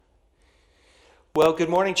Well, good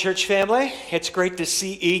morning, church family. It's great to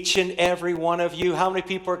see each and every one of you. How many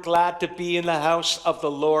people are glad to be in the house of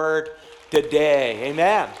the Lord today?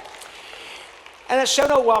 Amen. And a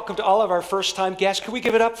shout out welcome to all of our first-time guests. Can we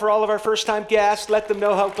give it up for all of our first-time guests? Let them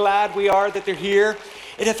know how glad we are that they're here.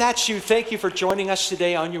 And if that's you, thank you for joining us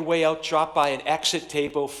today. On your way out, drop by an exit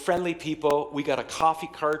table. Friendly people, we got a coffee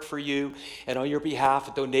cart for you. And on your behalf,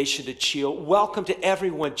 a donation to Cheel. Welcome to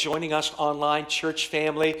everyone joining us online, church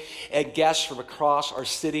family, and guests from across our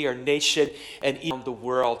city, our nation, and even the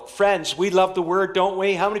world. Friends, we love the Word, don't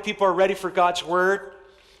we? How many people are ready for God's Word?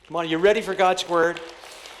 Come on, are you ready for God's Word?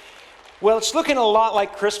 Well, it's looking a lot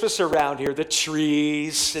like Christmas around here. The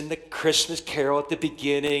trees and the Christmas carol at the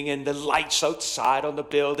beginning and the lights outside on the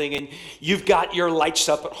building. And you've got your lights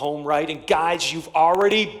up at home, right? And guys, you've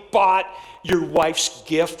already bought your wife's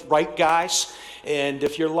gift, right, guys? And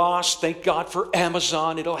if you're lost, thank God for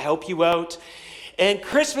Amazon. It'll help you out. And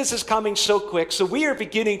Christmas is coming so quick. So we are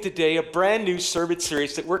beginning today a brand new sermon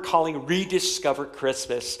series that we're calling Rediscover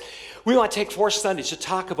Christmas. We want to take 4 Sundays to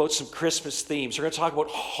talk about some Christmas themes. We're going to talk about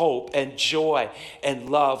hope and joy and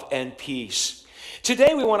love and peace.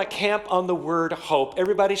 Today we want to camp on the word hope.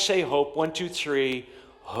 Everybody say hope. 1, 2, 3,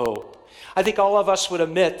 hope. I think all of us would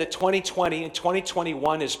admit that 2020 and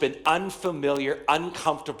 2021 has been unfamiliar,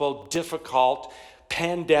 uncomfortable, difficult,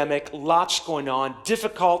 pandemic, lots going on,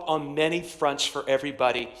 difficult on many fronts for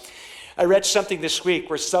everybody. I read something this week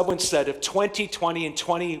where someone said if 2020 and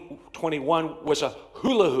 2021 was a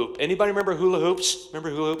hula hoop. Anybody remember hula hoops? Remember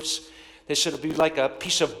hula hoops? They said it'd be like a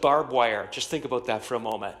piece of barbed wire. Just think about that for a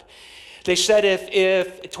moment. They said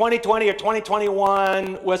if 2020 or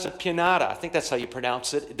 2021 was a pinata, I think that's how you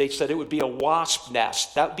pronounce it, they said it would be a wasp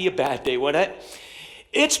nest. That would be a bad day, wouldn't it?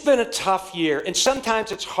 It's been a tough year, and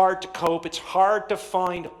sometimes it's hard to cope. It's hard to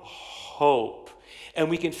find hope, and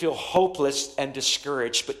we can feel hopeless and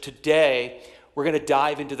discouraged. But today, we're going to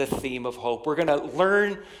dive into the theme of hope. We're going to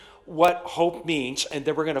learn what hope means, and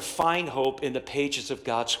then we're going to find hope in the pages of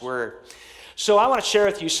God's Word. So I want to share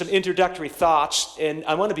with you some introductory thoughts, and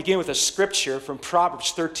I want to begin with a scripture from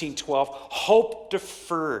Proverbs 13:12. Hope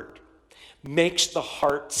deferred makes the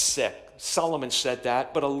heart sick. Solomon said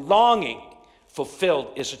that, but a longing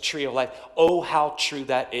fulfilled is a tree of life. Oh, how true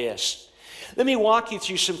that is. Let me walk you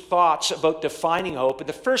through some thoughts about defining hope. And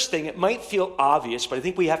the first thing, it might feel obvious, but I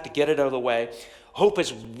think we have to get it out of the way. Hope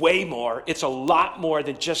is way more. It's a lot more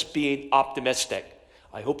than just being optimistic.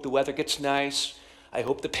 I hope the weather gets nice. I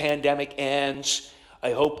hope the pandemic ends.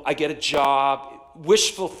 I hope I get a job.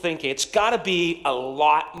 Wishful thinking. It's got to be a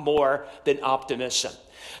lot more than optimism.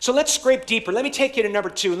 So let's scrape deeper. Let me take you to number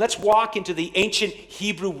 2, and let's walk into the ancient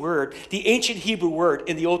Hebrew word. The ancient Hebrew word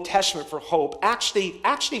in the Old Testament for hope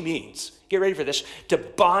actually means, get ready for this, to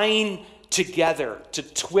bind together, to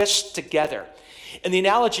twist together. And the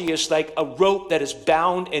analogy is like a rope that is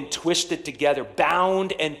bound and twisted together,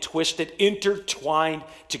 bound and twisted, intertwined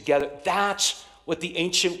together. That's what the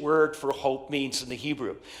ancient word for hope means in the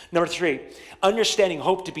Hebrew. Number 3, understanding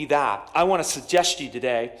hope to be that. I want to suggest to you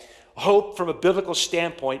today, hope from a biblical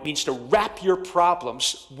standpoint means to wrap your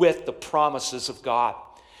problems with the promises of God.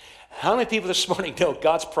 How many people this morning know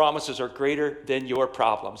God's promises are greater than your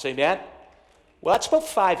problems? Amen? Well, that's about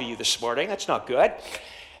 5 of you this morning. That's not good.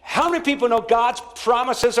 How many people know God's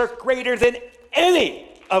promises are greater than any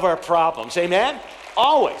of our problems? Amen?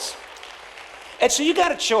 Always. And so you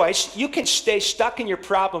got a choice. You can stay stuck in your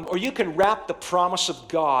problem, or you can wrap the promise of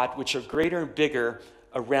God, which are greater and bigger,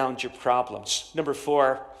 around your problems. Number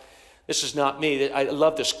 4, this is not me. I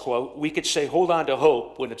love this quote. We could say, hold on to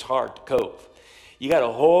hope when it's hard to cope. You got to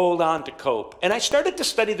hold on to cope. And I started to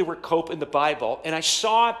study the word cope in the Bible, and I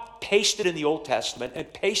saw it pasted in the Old Testament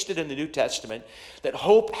and pasted in the New Testament that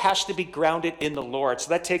hope has to be grounded in the Lord. So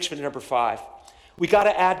that takes me to number 5. We got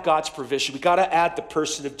to add God's provision. We got to add the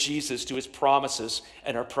person of Jesus to his promises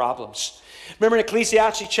and our problems. Remember in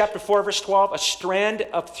Ecclesiastes chapter 4, verse 12, a strand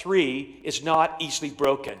of 3 is not easily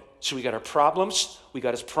broken. So we got our problems, we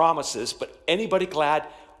got his promises, but anybody glad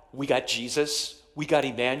we got Jesus? We got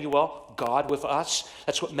Emmanuel, God with us.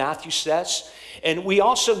 That's what Matthew says. And we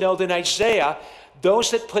also know that in Isaiah,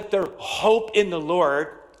 those that put their hope in the Lord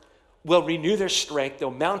will renew their strength.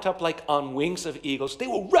 They'll mount up like on wings of eagles. They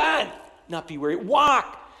will run, not be weary,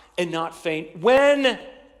 walk and not faint. When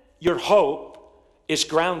your hope is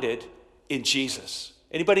grounded in Jesus.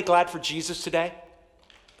 Anybody glad for Jesus today?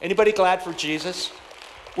 Anybody glad for Jesus?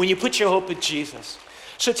 When you put your hope in Jesus.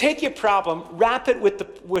 So take your problem, wrap it with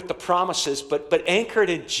the promises, but anchor it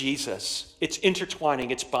in Jesus. It's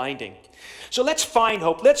intertwining, it's binding. So let's find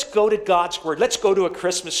hope. Let's go to God's word. Let's go to a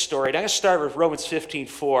Christmas story. And I'm going to start with Romans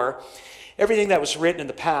 15:4. Everything that was written in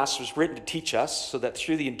the past was written to teach us, so that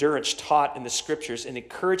through the endurance taught in the scriptures and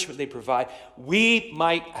encouragement they provide, we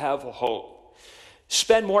might have a hope.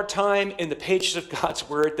 Spend more time in the pages of God's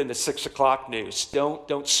word than the 6 o'clock news.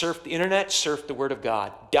 Don't surf the internet, surf the word of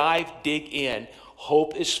God. Dig in.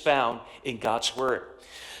 Hope is found in God's word.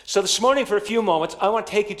 So this morning, for a few moments, I want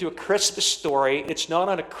to take you to a Christmas story. It's not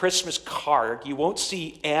on a Christmas card. You won't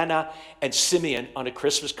see Anna and Simeon on a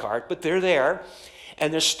Christmas card, but they're there.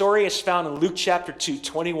 And their story is found in Luke chapter 2,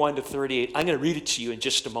 21 to 38. I'm going to read it to you in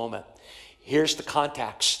just a moment. Here's the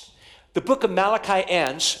context. The book of Malachi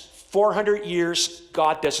ends. 400 years,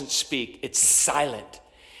 God doesn't speak. It's silent.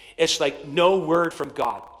 It's like no word from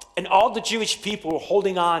God. And all the Jewish people were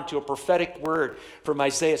holding on to a prophetic word from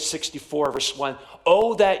Isaiah 64, verse 1.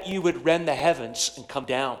 Oh, that you would rend the heavens and come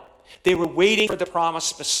down. They were waiting for the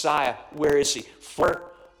promised Messiah. Where is he?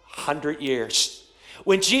 400 years.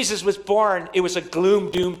 When Jesus was born, it was a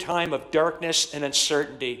gloom-doom time of darkness and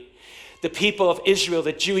uncertainty. The people of Israel,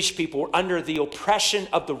 the Jewish people, were under the oppression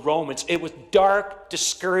of the Romans. It was dark,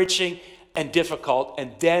 discouraging, and difficult.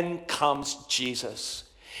 And then comes Jesus.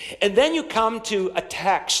 And then you come to a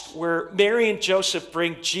text where Mary and Joseph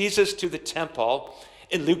bring Jesus to the temple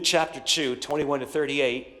in Luke chapter 2, 21 to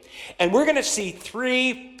 38. And we're going to see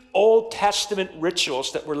 3 Old Testament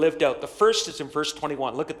rituals that were lived out. The first is in verse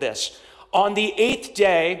 21. Look at this. On the 8th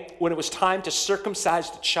day, when it was time to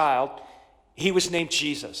circumcise the child, he was named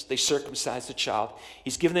Jesus. They circumcised the child.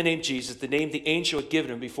 He's given the name Jesus, the name the angel had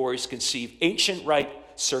given him before he was conceived. Ancient rite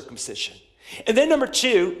circumcision. And then number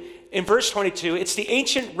 2, in verse 22, it's the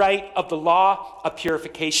ancient rite of the law of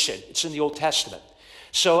purification. It's in the Old Testament.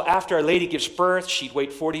 So after Our Lady gives birth, she'd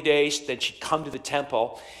wait 40 days, then she'd come to the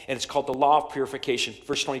temple, and it's called the law of purification.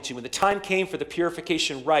 Verse 22, when the time came for the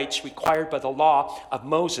purification rites required by the law of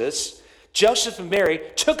Moses, Joseph and Mary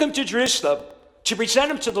took him to Jerusalem to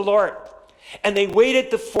present him to the Lord. And they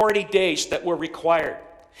waited the 40 days that were required.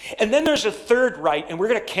 And then there's a third rite, and we're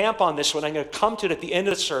going to camp on this one. I'm going to come to it at the end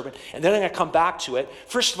of the sermon, and then I'm going to come back to it.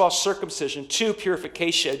 First of all, circumcision. 2,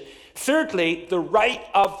 purification. Thirdly, the rite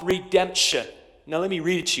of redemption. Now let me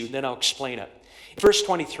read it to you, and then I'll explain it. Verse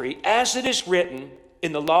 23, as it is written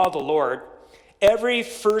in the law of the Lord, every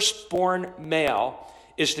firstborn male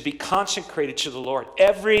is to be consecrated to the Lord.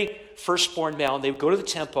 Every firstborn male. And they would go to the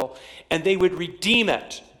temple, and they would redeem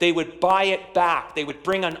it. They would buy it back. They would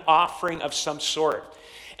bring an offering of some sort.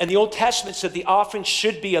 And the Old Testament said the offering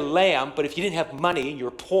should be a lamb, but if you didn't have money and you're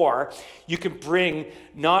poor, you could bring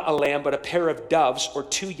not a lamb, but a pair of doves or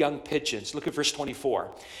 2 young pigeons. Look at verse 24.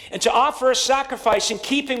 And to offer a sacrifice in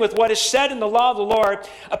keeping with what is said in the law of the Lord,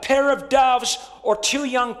 a pair of doves or 2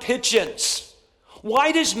 young pigeons.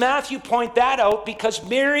 Why does Matthew point that out? Because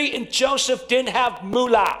Mary and Joseph didn't have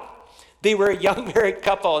moolah. They were a young married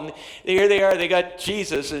couple, and here they are. They got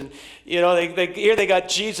Jesus, and they got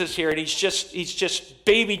Jesus here, and he's just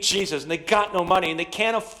baby Jesus, and they got no money, and they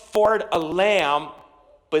can't afford a lamb.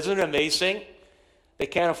 But isn't it amazing? They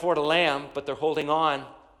can't afford a lamb, but they're holding on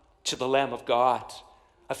to the Lamb of God.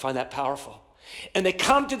 I find that powerful. And they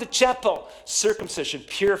come to the temple, circumcision,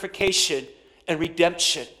 purification, and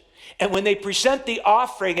redemption. And when they present the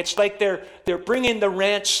offering, it's like they're bringing the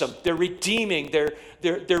ransom. They're redeeming.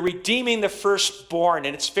 They're redeeming the firstborn.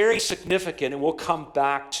 And it's very significant, and we'll come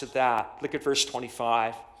back to that. Look at verse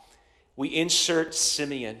 25. We insert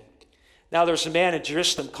Simeon. Now there's a man in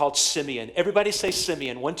Jerusalem called Simeon. Everybody say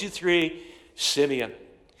Simeon. 1, 2, 3, Simeon.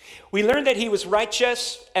 We learned that he was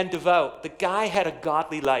righteous and devout. The guy had a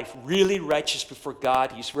godly life, really righteous before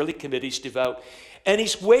God. He's really committed. He's devout. And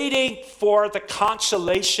he's waiting for the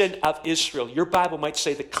consolation of Israel. Your Bible might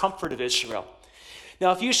say the comfort of Israel.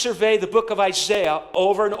 Now, if you survey the book of Isaiah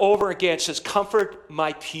over and over again, it says, comfort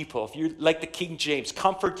my people. If you like the King James,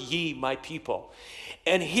 comfort ye my people.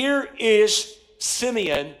 And here is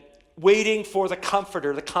Simeon waiting for the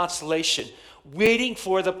comforter, the consolation, waiting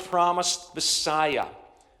for the promised Messiah.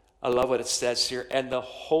 I love what it says here. And the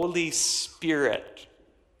Holy Spirit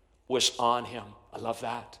was on him. I love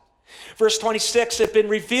that. Verse 26, it had been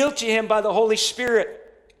revealed to him by the Holy Spirit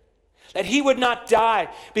that he would not die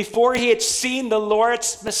before he had seen the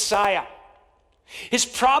Lord's Messiah. His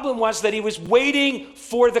problem was that he was waiting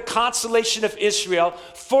for the consolation of Israel,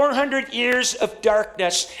 400 years of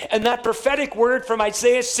darkness, and that prophetic word from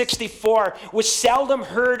Isaiah 64 was seldom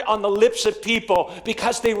heard on the lips of people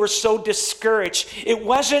because they were so discouraged. It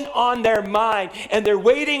wasn't on their mind, and they're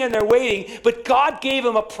waiting, but God gave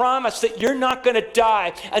him a promise that you're not going to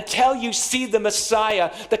die until you see the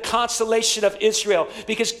Messiah, the consolation of Israel,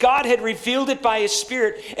 because God had revealed it by his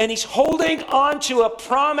Spirit, and he's holding on to a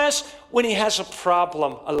promise when he has a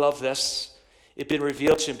problem. I love this. It had been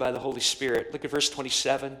revealed to him by the Holy Spirit. Look at verse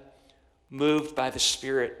 27. moved by the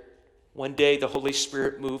Spirit. One day the Holy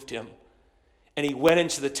Spirit moved him, and he went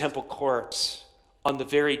into the temple courts on the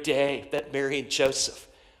very day that Mary and Joseph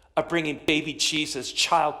are bringing baby Jesus,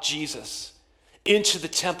 child Jesus, into the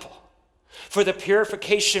temple for the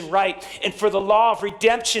purification rite and for the law of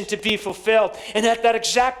redemption to be fulfilled. And at that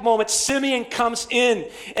exact moment, Simeon comes in.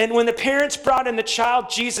 And when the parents brought in the child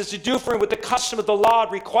Jesus to do for him what the custom of the law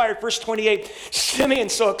required, verse 28, Simeon,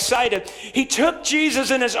 so excited, he took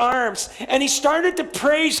Jesus in his arms and he started to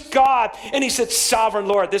praise God. And he said, Sovereign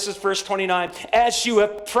Lord, this is verse 29, as you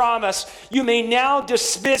have promised, you may now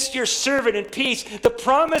dismiss your servant in peace. The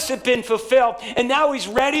promise had been fulfilled, and now he's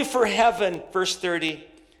ready for heaven. Verse 30.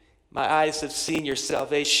 My eyes have seen your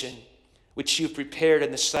salvation, which you've prepared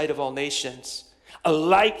in the sight of all nations, a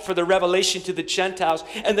light for the revelation to the Gentiles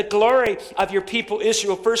and the glory of your people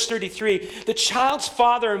Israel. Verse 33, the child's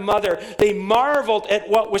father and mother, they marveled at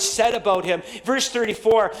what was said about him. Verse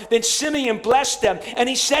 34, then Simeon blessed them, and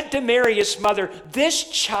he said to Mary, his mother, this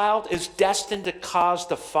child is destined to cause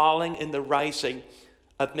the falling and the rising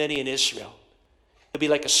of many in Israel. It'll be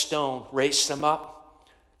like a stone, raise them up,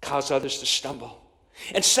 cause others to stumble.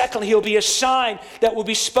 And secondly, he'll be a sign that will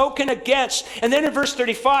be spoken against. And then in verse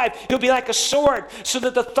 35, he'll be like a sword, so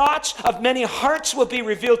that the thoughts of many hearts will be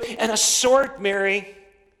revealed. And a sword, Mary,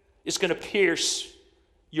 is going to pierce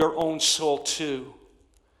your own soul too.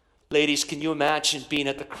 Ladies, can you imagine being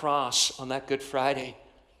at the cross on that Good Friday,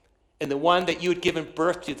 and the one that you had given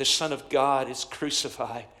birth to, the Son of God, is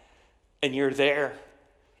crucified, and you're there?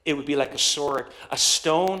 It would be like a sword, a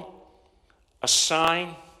stone, a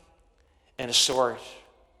sign, and a sword.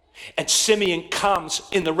 And Simeon comes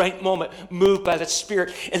in the right moment, moved by the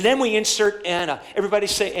Spirit. And then we insert Anna. Everybody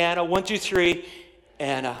say Anna. 1, 2, 3.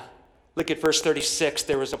 Anna. Look at verse 36.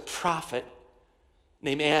 There was a prophet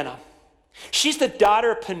named Anna. She's the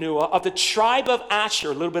daughter of Penuel of the tribe of Asher.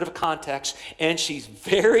 A little bit of context. And she's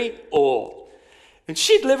very old. And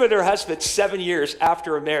she'd lived with her husband 7 years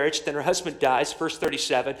after her marriage. Then her husband dies, verse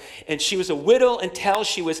 37. And she was a widow until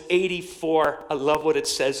she was 84. I love what it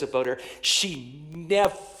says about her. She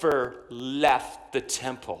never left the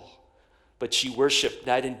temple, but she worshiped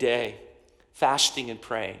night and day, fasting and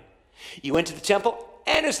praying. You went to the temple,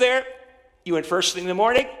 Anna's there. You went first thing in the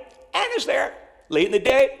morning, Anna's there. Late in the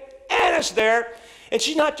day, Anna's there. And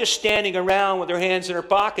she's not just standing around with her hands in her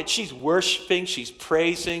pocket. She's worshiping, she's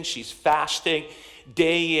praising, she's fasting.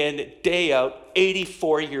 Day in, day out,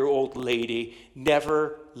 84-year-old lady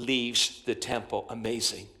never leaves the temple.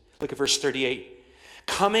 Amazing. Look at verse 38.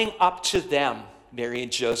 Coming up to them, Mary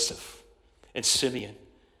and Joseph and Simeon.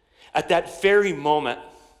 At that very moment,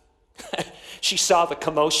 she saw the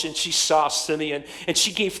commotion. She saw Simeon, and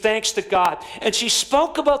she gave thanks to God. And she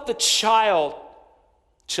spoke about the child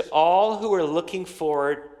to all who are looking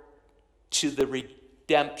forward to the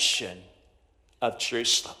redemption of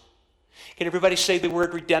Jerusalem. Can everybody say the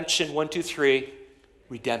word redemption? 1, 2, 3.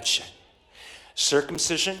 Redemption.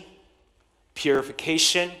 Circumcision,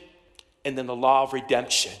 purification, and then the law of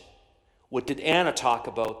redemption. What did Anna talk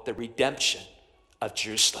about? The redemption of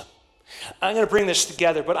Jerusalem. I'm going to bring this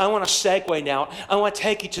together, but I want to segue now. I want to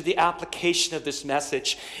take you to the application of this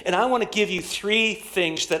message. And I want to give you 3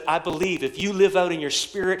 things that I believe if you live out in your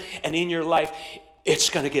spirit and in your life,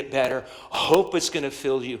 it's going to get better. Hope is going to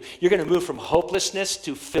fill you. You're going to move from hopelessness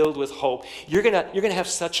to filled with hope. You're going to have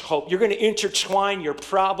such hope. You're going to intertwine your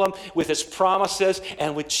problem with his promises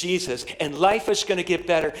and with Jesus. And life is going to get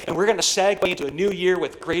better. And we're going to segue into a new year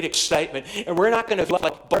with great excitement. And we're not going to look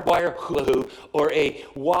like barbed wire hula hoop or a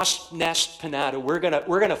wasp nest panada. We're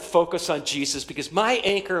going to focus on Jesus, because my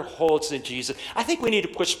anchor holds in Jesus. I think we need to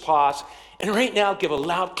push pause. And right now, give a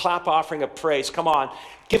loud clap offering of praise. Come on.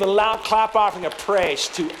 Give a loud clap offering of praise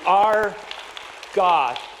to our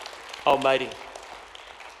God Almighty.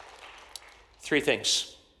 3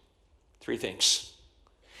 things. 3 things.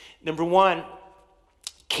 Number 1,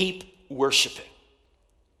 keep worshiping.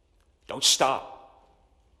 Don't stop.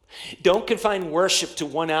 Don't confine worship to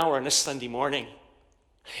 1 hour on a Sunday morning.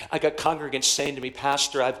 I got congregants saying to me,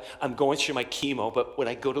 Pastor, I'm going through my chemo, but when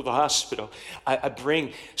I go to the hospital, I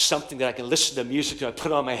bring something that I can listen to music to. I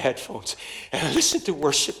put on my headphones, and I listen to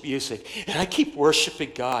worship music, and I keep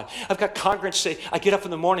worshiping God. I've got congregants say, I get up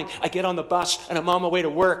in the morning, I get on the bus, and I'm on my way to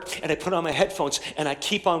work, and I put on my headphones, and I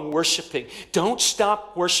keep on worshiping. Don't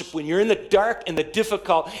stop worship. When you're in the dark and the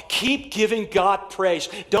difficult, keep giving God praise.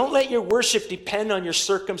 Don't let your worship depend on your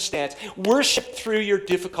circumstance. Worship through your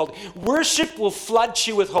difficulty. Worship will flood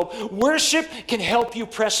you with hope. Worship can help you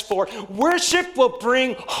press forward. Worship will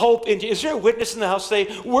bring hope into you. Is there a witness in the house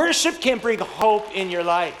today? Worship can bring hope in your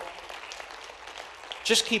life.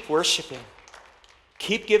 Just keep worshiping.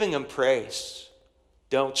 Keep giving him praise.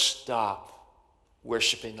 Don't stop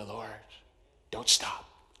worshiping the Lord. Don't stop.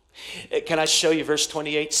 Can I show you verse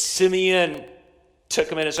 28? Simeon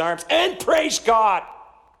took him in his arms and praise God.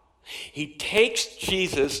 He takes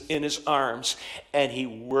Jesus in his arms and he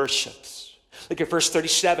worships. Look at verse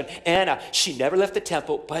 37. Anna, she never left the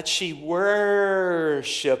temple, but she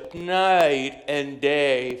worshiped night and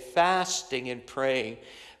day, fasting and praying.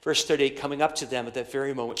 Verse 38, coming up to them at that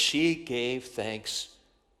very moment, she gave thanks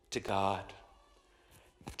to God.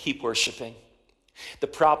 Keep worshiping. The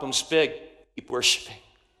problem's big. Keep worshiping.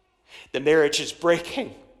 The marriage is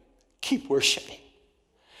breaking. Keep worshiping.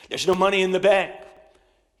 There's no money in the bank.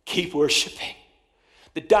 Keep worshiping.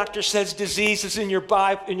 The doctor says disease is in your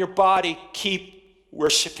body. Keep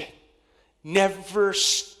worshiping. Never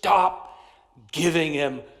stop giving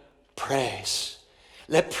him praise.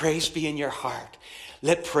 Let praise be in your heart.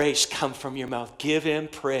 Let praise come from your mouth. Give him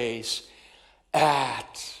praise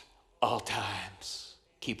at all times.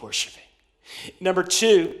 Keep worshiping. Number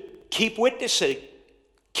 2, keep witnessing.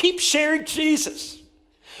 Keep sharing Jesus.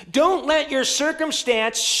 Don't let your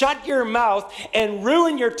circumstance shut your mouth and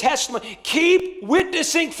ruin your testimony. Keep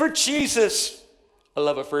witnessing for Jesus. I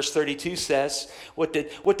love what verse 32 says. What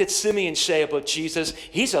did Simeon say about Jesus?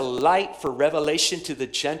 He's a light for revelation to the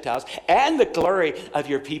Gentiles and the glory of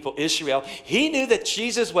your people Israel. He knew that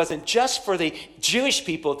Jesus wasn't just for the Jewish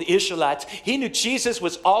people, the Israelites. He knew Jesus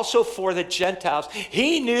was also for the Gentiles.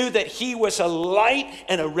 He knew that he was a light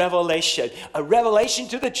and a revelation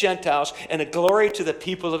to the Gentiles and a glory to the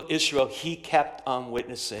people of Israel. He kept on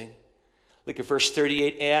witnessing. Look at verse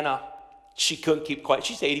 38, Anna. She couldn't keep quiet.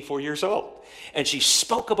 She's 84 years old. And she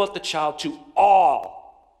spoke about the child to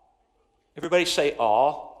all. Everybody say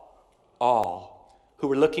all. All who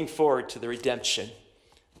were looking forward to the redemption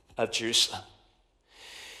of Jerusalem.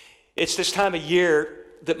 It's this time of year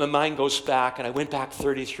that my mind goes back, and I went back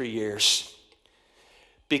 33 years.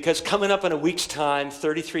 Because coming up in a week's time,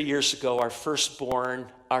 33 years ago, our firstborn,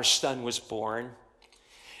 our son, was born.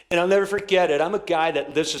 And I'll never forget it. I'm a guy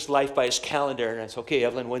that lives his life by his calendar. And I said, okay,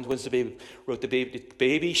 Evelyn, when's the baby? Wrote the baby. The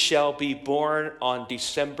baby shall be born on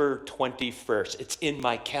December 21st. It's in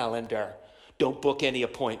my calendar. Don't book any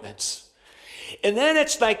appointments. And then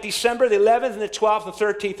it's like December the 11th and the 12th and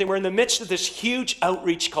 13th, and we're in the midst of this huge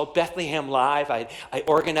outreach called Bethlehem Live. I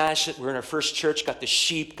organized it. We're in our first church, got the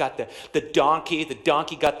sheep, got the donkey. The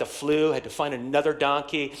donkey got the flu, had to find another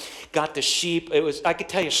donkey, got the sheep. I could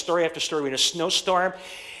tell you story after story. We're in a snowstorm.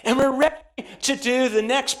 And we're ready to do the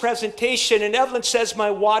next presentation. And Evelyn says, my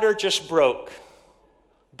water just broke.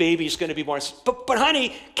 Baby's going to be born. But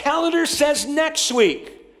honey, calendar says next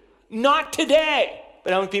week, not today.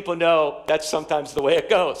 But how many people know that's sometimes the way it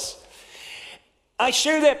goes? I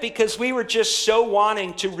share that because we were just so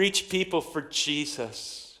wanting to reach people for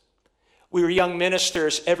Jesus. We were young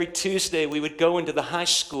ministers. Every Tuesday we would go into the high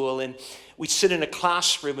school and we'd sit in a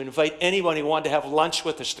classroom and invite anyone who wanted to have lunch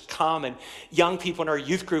with us to come. And young people in our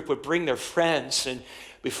youth group would bring their friends. And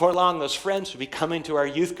before long, those friends would be coming to our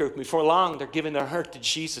youth group. Before long, they're giving their heart to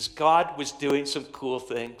Jesus. God was doing some cool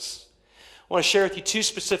things. I want to share with you 2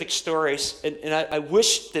 specific stories. And I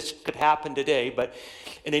wish this could happen today,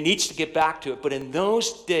 and it needs to get back to it. But in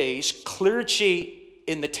those days, clergy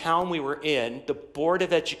in the town we were in, the Board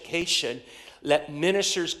of Education, let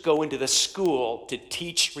ministers go into the school to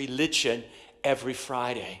teach religion every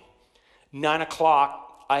Friday. 9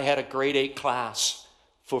 o'clock, I had a grade 8 class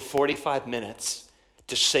for 45 minutes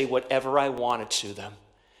to say whatever I wanted to them.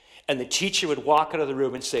 And the teacher would walk out of the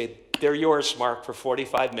room and say, they're yours, Mark, for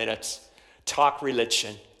 45 minutes. Talk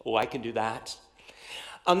religion. Oh, I can do that.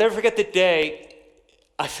 I'll never forget the day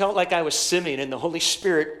I felt like I was Simeon and the Holy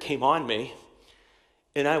Spirit came on me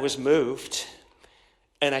and I was moved.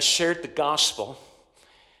 And I shared the gospel,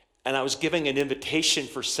 and I was giving an invitation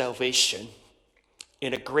for salvation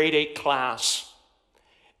in a grade 8 class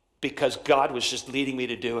because God was just leading me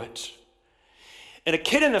to do it. And a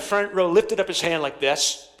kid in the front row lifted up his hand like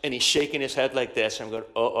this, and he's shaking his head like this. And I'm going,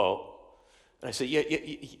 uh-oh. And I said,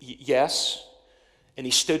 yes. And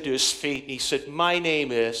he stood to his feet, and he said, my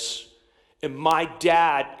name is, and my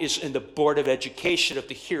dad is in the Board of Education of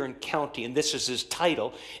the Huron County, and this is his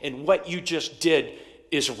title, and what you just did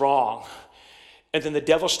is wrong. And then the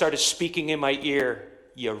devil started speaking in my ear,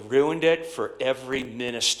 you ruined it for every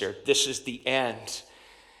minister. This is the end.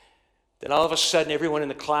 Then all of a sudden, everyone in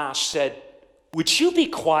the class said, would you be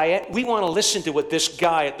quiet? We want to listen to what this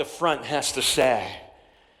guy at the front has to say.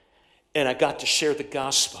 And I got to share the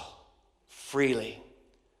gospel freely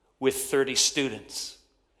with 30 students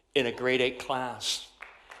in a grade 8 class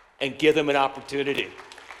and give them an opportunity.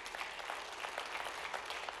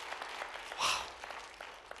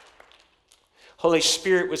 Holy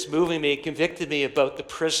Spirit was moving me, convicted me about the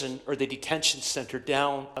prison or the detention center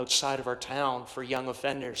down outside of our town for young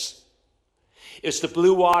offenders. It's the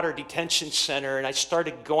Blue Water Detention Center, and I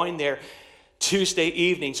started going there Tuesday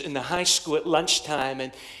evenings in the high school at lunchtime,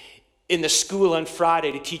 and in the school on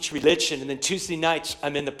Friday to teach religion, and then Tuesday nights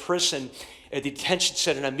I'm in the prison at the detention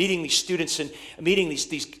center, and I'm meeting these students and I'm meeting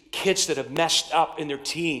these kids that have messed up in their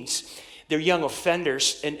teens. They're young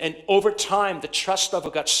offenders, and over time, the trust level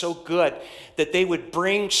got so good that they would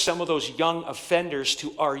bring some of those young offenders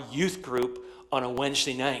to our youth group on a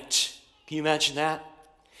Wednesday night. Can you imagine that?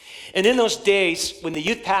 And in those days, when the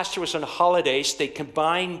youth pastor was on holidays, they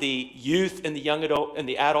combined the youth and the young adult and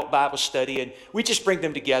the adult Bible study, and we just bring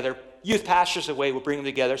them together. Youth pastors away, we'll bring them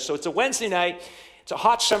together. So it's a Wednesday night, it's a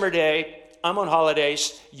hot summer day, I'm on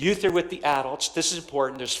holidays, youth are with the adults. This is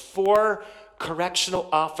important. There's 4 correctional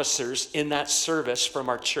officers in that service from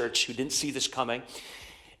our church who didn't see this coming.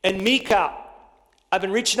 And Mika, I've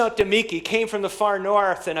been reaching out to Mika. He came from the far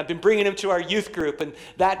north, and I've been bringing him to our youth group. And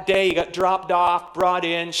that day he got dropped off, brought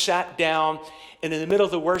in, sat down, and in the middle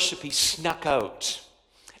of the worship he snuck out.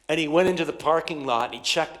 And he went into the parking lot and he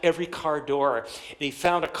checked every car door, and he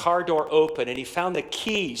found a car door open, and he found the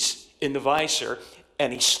keys in the visor,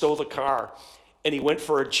 and he stole the car, and he went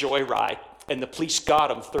for a joyride. And the police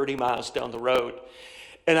got him 30 miles down the road.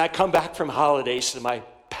 And I come back from holidays, and my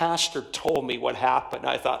pastor told me what happened.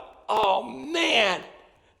 I thought, oh man,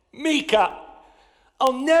 Mika,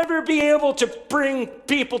 I'll never be able to bring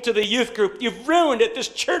people to the youth group. You've ruined it. This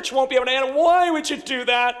church won't be able to handle it. Why would you do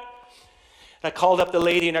that? And I called up the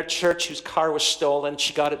lady in our church whose car was stolen.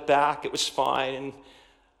 She got it back. It was fine. And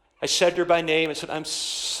I said to her by name and said, I'm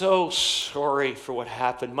so sorry for what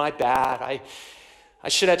happened. My bad. I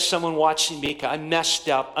should have had someone watching Mika. I messed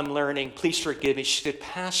up. I'm learning. Please forgive me. She said,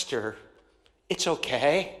 Pastor, it's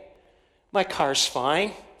okay. My car's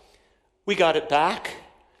fine. We got it back.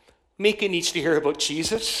 Mika needs to hear about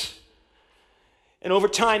Jesus. And over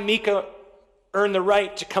time, Mika earned the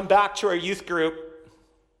right to come back to our youth group,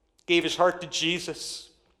 gave his heart to Jesus,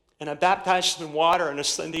 and I baptized him in water on a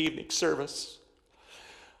Sunday evening service.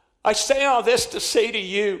 I say all this to say to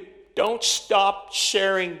you, don't stop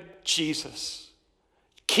sharing Jesus.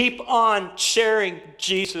 Keep on sharing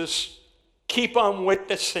Jesus. Keep on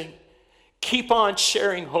witnessing. Keep on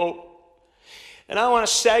sharing hope. And I want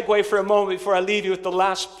to segue for a moment before I leave you with the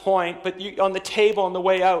last point. But on the table on the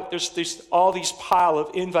way out, there's all these pile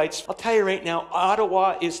of invites. I'll tell you right now,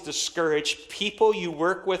 Ottawa is discouraged. People you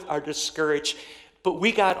work with are discouraged. But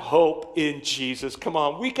we got hope in Jesus. Come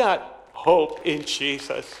on, we got hope in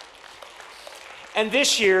Jesus. And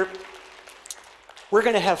this year, we're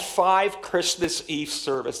going to have 5 Christmas Eve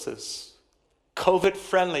services.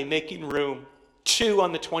 COVID-friendly, making room. 2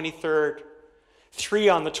 on the 23rd. 3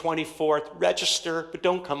 on the 24th. Register, but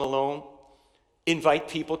don't come alone. Invite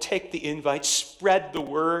people. Take the invite. Spread the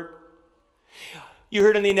word. You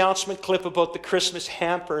heard in the announcement clip about the Christmas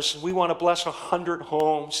hampers. We want to bless 100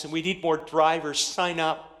 homes, and we need more drivers. Sign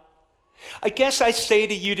up. I guess I say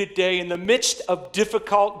to you today, in the midst of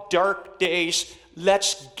difficult, dark days,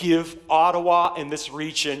 let's give Ottawa and this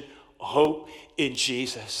region hope in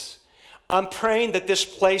Jesus. I'm praying that this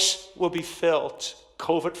place will be filled,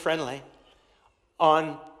 COVID-friendly,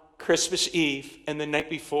 on Christmas Eve and the night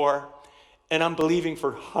before. And I'm believing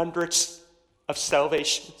for hundreds of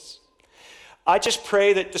salvations. I just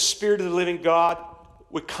pray that the Spirit of the living God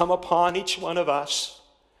would come upon each one of us,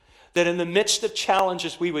 that in the midst of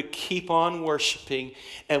challenges, we would keep on worshiping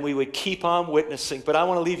and we would keep on witnessing. But I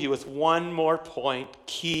want to leave you with one more point.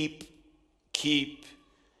 Keep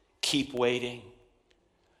waiting.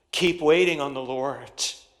 Keep waiting on the Lord.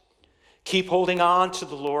 Keep holding on to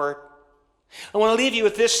the Lord. I want to leave you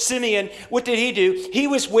with this. Simeon, what did he do? He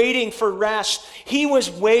was waiting for rest. He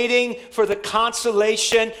was waiting for the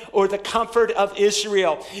consolation or the comfort of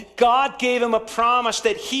Israel. God gave him a promise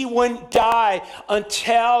that he wouldn't die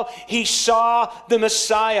until he saw the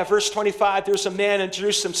Messiah. Verse 25, there's a man in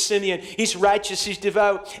Jerusalem, Simeon. He's righteous, he's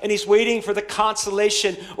devout, and he's waiting for the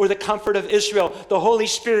consolation or the comfort of Israel. The Holy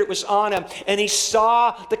Spirit was on him, and he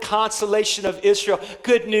saw the consolation of Israel.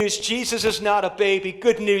 Good news, Jesus is not a baby.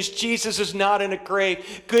 Good news, Jesus is not in a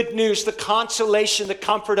grave. Good news, the consolation, the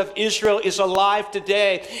comfort of Israel is alive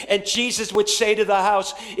today. And Jesus would say to the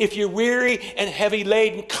house, if you're weary and heavy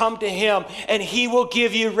laden, come to him and he will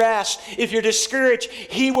give you rest. If you're discouraged,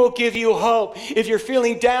 he will give you hope. If you're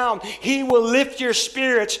feeling down, he will lift your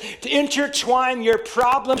spirits. To intertwine your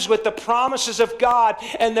problems with the promises of God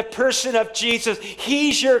and the person of Jesus.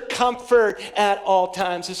 He's your comfort at all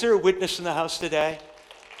times. Is there a witness in the house today?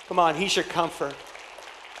 Come on, he's your comfort.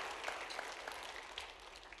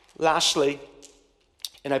 Lastly,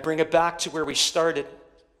 And I bring it back to where we started.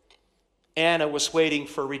 Anna was waiting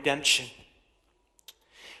for redemption.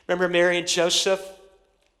 Remember Mary and Joseph?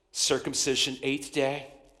 Circumcision, 8th day.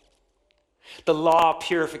 The law of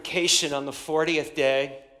purification on the 40th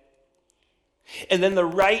day. And then the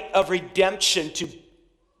rite of redemption to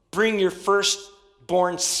bring your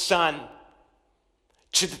firstborn son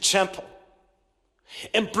to the temple.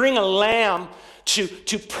 And bring a lamb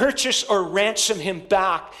to purchase or ransom him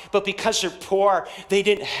back. But because they're poor, they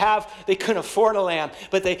couldn't afford a lamb.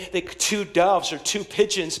 But they 2 doves or 2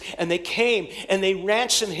 pigeons, and they came and they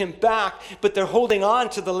ransomed him back. But they're holding on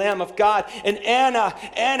to the Lamb of God. And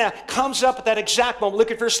Anna comes up at that exact moment.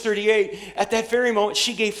 Look at verse 38. At that very moment,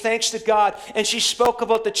 she gave thanks to God, and she spoke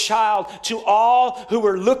about the child to all who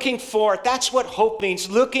were looking for it. That's what hope means,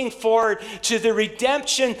 looking forward to the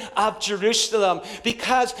redemption of Jerusalem.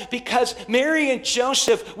 Because Mary and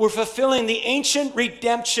Joseph were fulfilling the ancient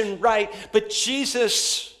redemption rite, but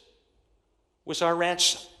Jesus was our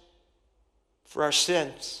ransom for our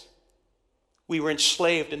sins. We were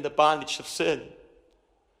enslaved in the bondage of sin.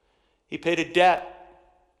 He paid a debt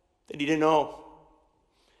that he didn't owe.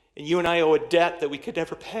 And you and I owe a debt that we could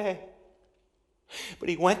never pay. But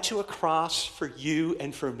he went to a cross for you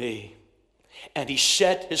and for me, and he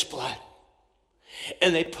shed his blood.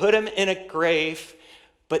 And they put him in a grave,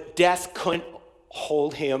 but death couldn't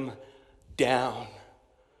hold him down.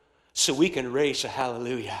 So we can raise a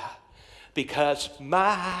hallelujah, because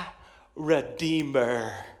my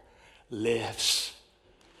Redeemer lives.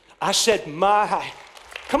 I said my.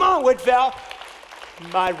 Come on, Woodville.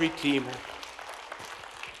 My Redeemer.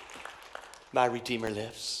 My Redeemer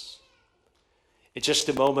lives. In just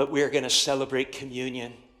a moment, we are going to celebrate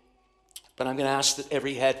communion. But I'm going to ask that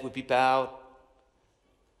every head would be bowed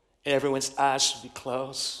and everyone's eyes would be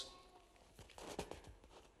closed.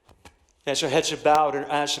 As our heads are bowed and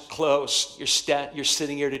our eyes are closed, you're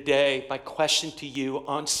sitting here today. My question to you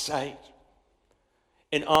on site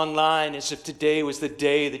and online is, if today was the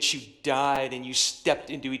day that you died and you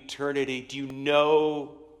stepped into eternity, do you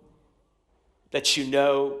know that you're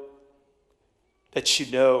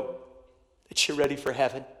ready for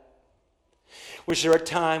heaven? Was there a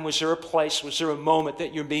time, was there a place, was there a moment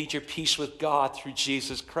that you made your peace with God through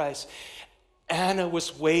Jesus Christ? Anna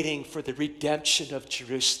was waiting for the redemption of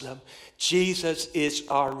Jerusalem. Jesus is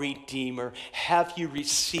our Redeemer. Have you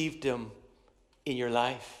received him in your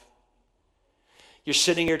life? You're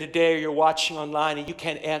sitting here today or you're watching online and you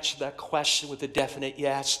can't answer that question with a definite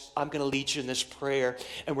yes. I'm going to lead you in this prayer,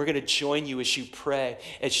 and we're going to join you as you pray,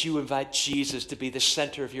 as you invite Jesus to be the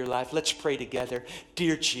center of your life. Let's pray together.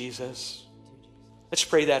 Dear Jesus. Let's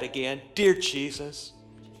pray that again. Dear Jesus,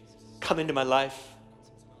 come into my life.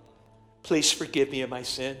 Please forgive me of my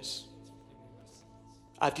sins.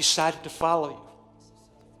 I've decided to follow you.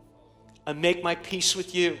 I make my peace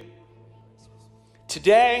with you.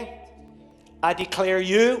 Today, I declare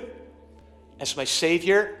you as my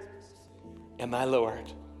Savior and my Lord.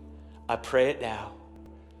 I pray it now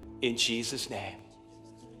in Jesus' name.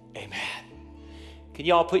 Amen. Can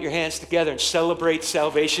you all put your hands together and celebrate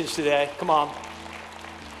salvations today? Come on.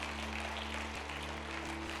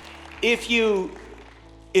 If you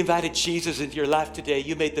invited Jesus into your life today,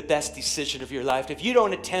 you made the best decision of your life. If you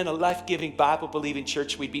don't attend a life-giving, Bible-believing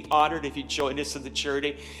church, we'd be honored if you join us in the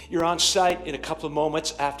charity. You're on site in a couple of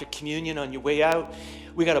moments after communion on your way out.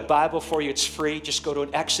 We got a Bible for you. It's free. Just go to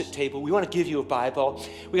an exit table. We want to give you a Bible.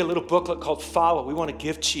 We got a little booklet called Follow. We want to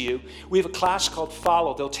give to you. We have a class called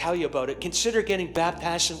Follow. They'll tell you about it. Consider getting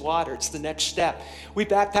baptized in water. It's the next step. We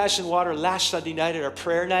baptized in water last Sunday night at our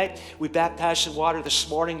prayer night. We baptized in water this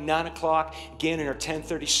morning, 9 o'clock, again in our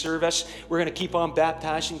 10:30 service. We're going to keep on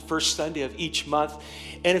baptizing first Sunday of each month.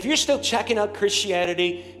 And if you're still checking out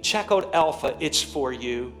Christianity, check out Alpha. It's for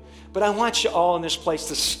you. But I want you all in this place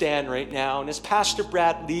to stand right now. And as Pastor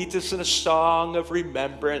Brad leads us in a song of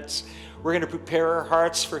remembrance, we're going to prepare our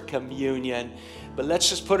hearts for communion. But let's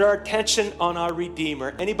just put our attention on our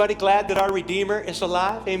Redeemer. Anybody glad that our Redeemer is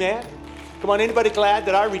alive? Amen? Come on, anybody glad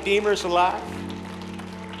that our Redeemer is alive?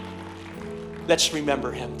 Let's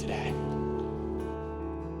remember him today.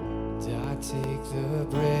 I take the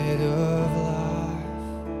bread of life,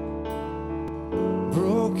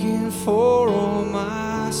 broken for all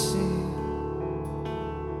my sin,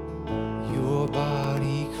 your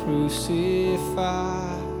body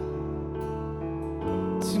crucified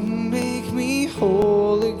to make me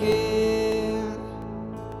whole again.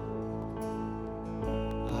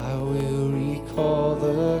 I will recall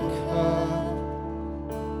the cup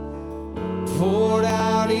poured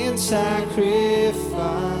out in sacrifice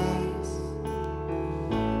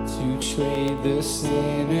to trade the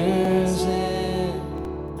sinner's end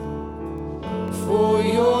for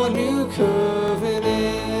your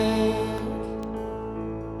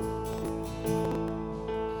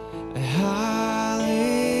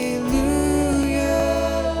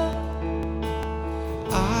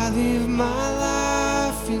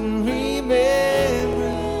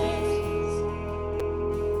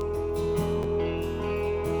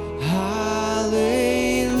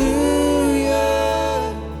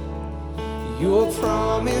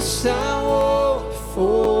promise I won't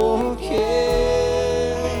forget.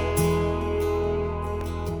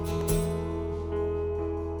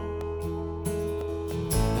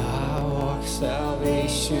 I walk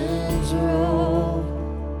salvation's road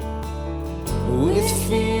with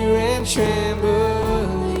fear and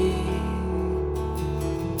trembling.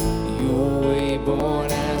 Your way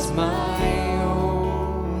born as my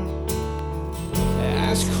own,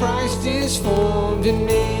 as Christ is formed in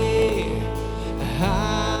me.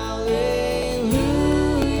 Hallelujah.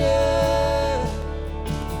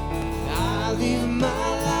 I live my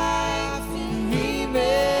life in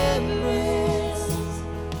remembrance.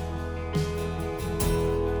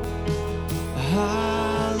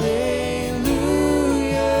 Hallelujah.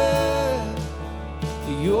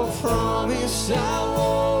 Your promise I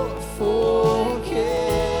won't forget.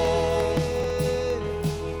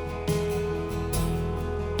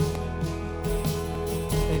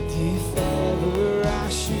 And if ever I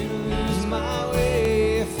should lose my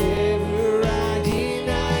way, if ever I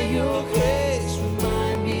deny your grace,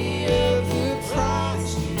 remind me of the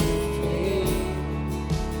price you paid.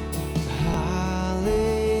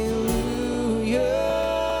 Hallelujah.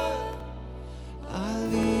 I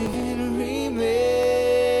live in remembrance.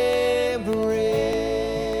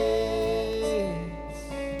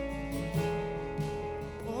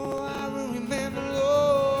 Oh, I will remember,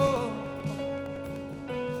 Lord.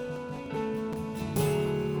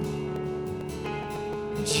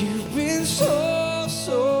 You've been so,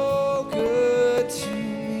 so good to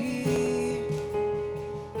me.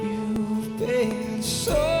 You've been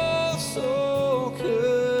so, so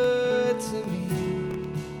good to me.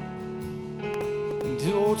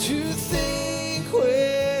 Don't you think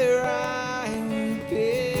where I would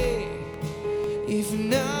be if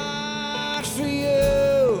not for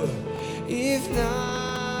you, if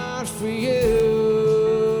not for you.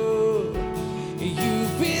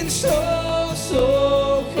 You've been so,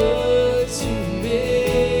 so good to me.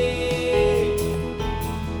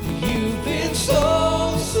 You've been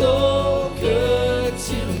so, so good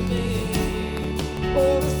to me.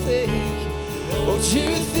 Oh,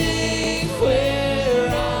 to think where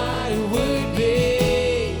I would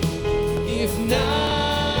be if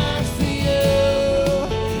not for you,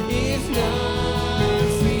 if not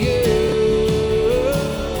for you.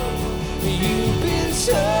 You've been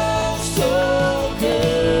so, so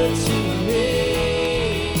good to me.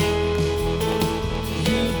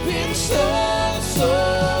 You've been so, so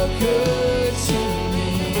good to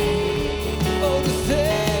me. Oh,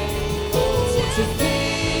 to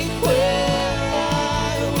think where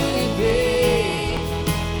I would be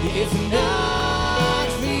if not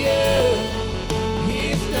for you,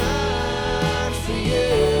 if not for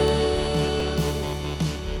you.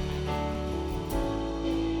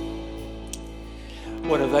 I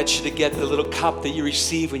want to invite you to get the little cup that you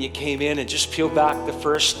received when you came in and just peel back the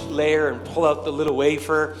first layer and pull out the little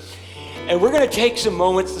wafer. And we're going to take some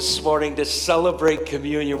moments this morning to celebrate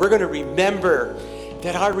communion. We're going to remember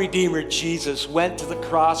that our Redeemer Jesus went to the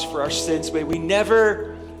cross for our sins. May we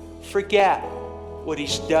never forget what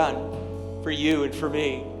he's done for you and for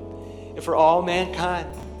me and for all mankind.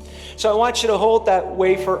 So I want you to hold that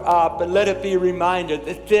wafer up and let it be a reminder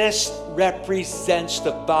that this represents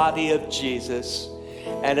the body of Jesus.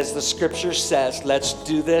 And as the scripture says, let's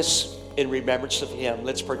do this in remembrance of him.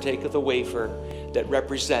 Let's partake of the wafer that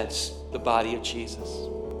represents the body of Jesus.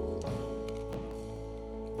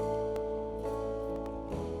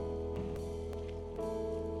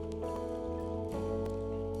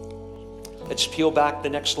 Let's peel back the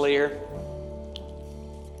next layer.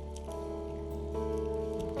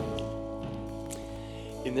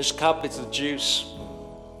 In this cup, it's the juice,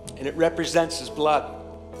 and it represents his blood,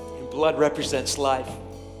 and blood represents life.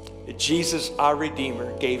 That Jesus, our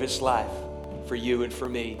Redeemer, gave his life for you and for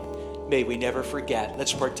me. May we never forget.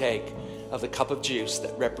 Let's partake of the cup of juice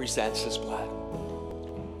that represents his blood.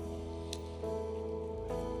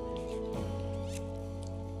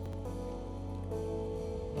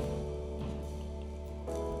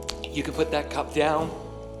 You can put that cup down.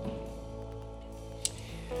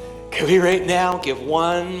 Can we right now give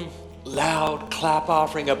one loud clap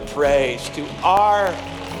offering of praise to our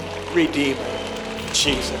Redeemer,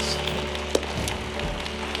 Jesus?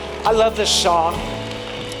 I love this song.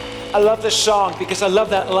 I love this song because I love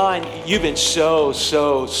that line. You've been so,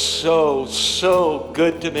 so, so, so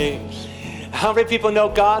good to me. How many people know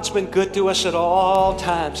God's been good to us at all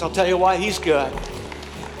times? I'll tell you why he's good.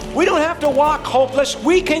 We don't have to walk hopeless.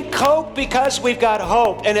 We can cope because we've got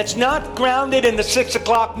hope. And it's not grounded in the 6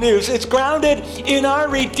 o'clock news. It's grounded in our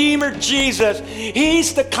Redeemer, Jesus.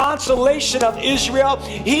 He's the consolation of Israel.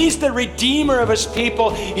 He's the Redeemer of his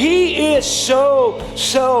people. He is so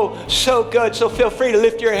good. So feel free to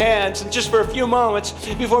lift your hands. And just for a few moments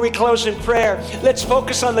before we close in prayer, let's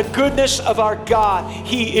focus on the goodness of our God.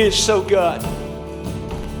 He is so good.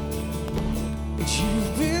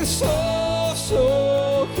 You've been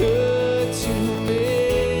so good to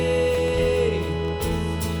me.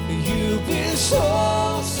 You've been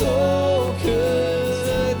so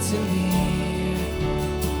good to me.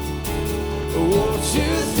 Won't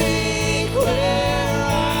you think where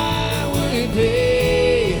I would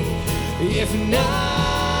be if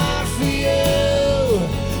not for you,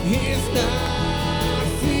 if not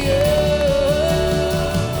for you.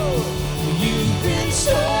 You've been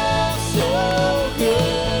so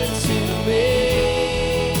good to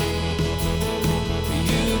me.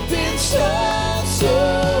 You've been so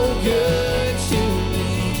good to me.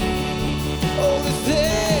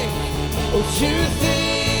 To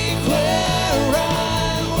think where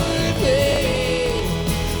I would be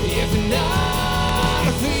if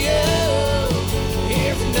not for you,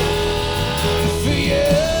 if not for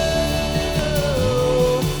you.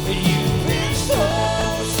 You've been so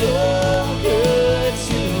good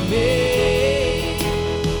to me.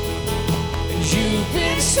 You've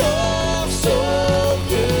been so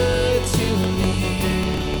good to me.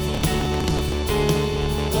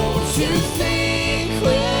 Won't you think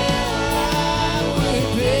where I would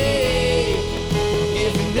be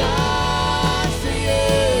if not for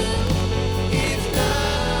you, if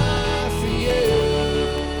not for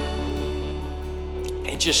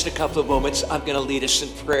you. In just a couple of moments, I'm going to lead us in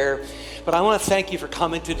prayer. But I want to thank you for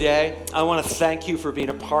coming today. I want to thank you for being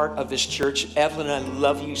a part of this church. Evelyn, I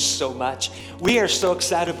love you so much. We are so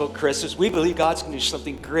excited about Christmas. We believe God's going to do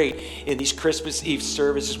something great in these Christmas Eve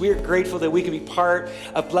services. We are grateful that we can be part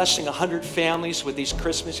of blessing 100 families with these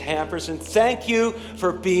Christmas hampers. And thank you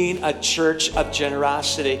for being a church of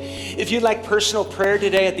generosity. If you'd like personal prayer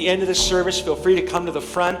today at the end of the service, feel free to come to the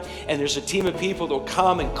front. And there's a team of people that will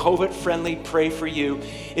come and COVID-friendly pray for you.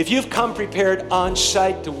 If you've come prepared on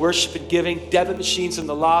site to worship and giving, debit machines in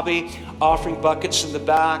the lobby, offering buckets in the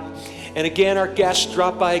back. And again, our guests,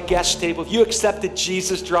 drop by a guest table. If you accepted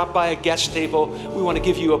Jesus, drop by a guest table. We want to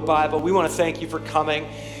give you a Bible. We want to thank you for coming.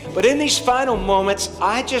 But in these final moments,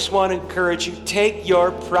 I just want to encourage you, take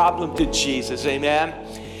your problem to Jesus, amen?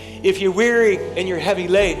 If you're weary and you're heavy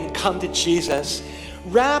laden, come to Jesus.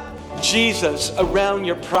 Wrap Jesus around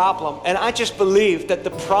your problem. And I just believe that the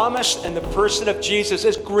promise and the person of Jesus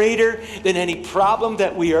is greater than any problem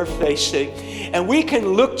that we are facing. And we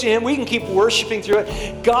can look to him. We can keep worshiping through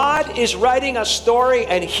it. God is writing a story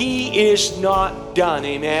and he is not done.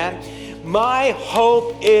 Amen. My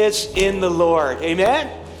hope is in the Lord. Amen.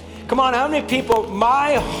 Come on, how many people?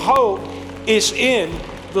 My hope is in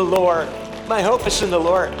the Lord. My hope is in the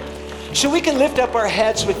Lord. So we can lift up our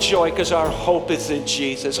heads with joy because our hope is in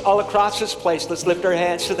Jesus. All across this place, let's lift our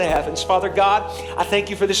hands to the heavens. Father God, I thank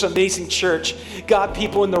you for this amazing church. God,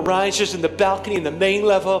 people in the risers, in the balcony, in the main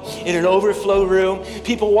level, in an overflow room,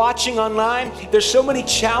 people watching online. There's so many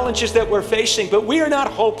challenges that we're facing, but we are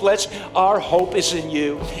not hopeless. Our hope is in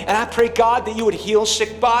you. And I pray, God, that you would heal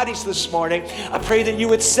sick bodies this morning. I pray that you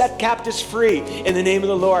would set captives free in the name of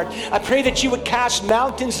the Lord. I pray that you would cast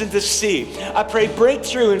mountains into the sea. I pray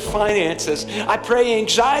breakthrough in finances. I pray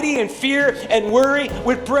anxiety and fear and worry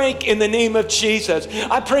would break in the name of Jesus.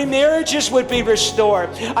 I pray marriages would be restored.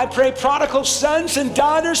 I pray prodigal sons and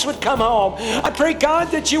daughters would come home. I pray, God,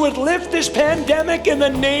 that you would lift this pandemic in the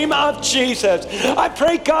name of Jesus. I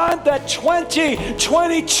pray, God, that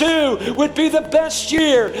 2022 would be the best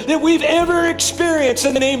year that we've ever experienced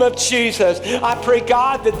in the name of Jesus. I pray,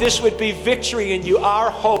 God, that this would be victory in you. Our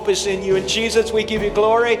hope is in you. And Jesus, we give you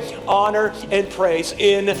glory, honor, and praise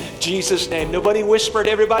in Jesus' name. Nobody whispered,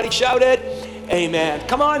 everybody shouted, amen.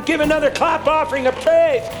 Come on, give another clap offering of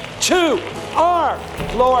praise to our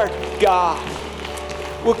Lord God.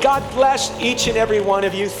 Well, God bless each and every one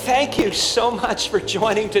of you. Thank you so much for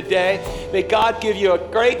joining today. May God give you a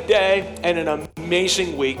great day and an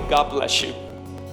amazing week. God bless you.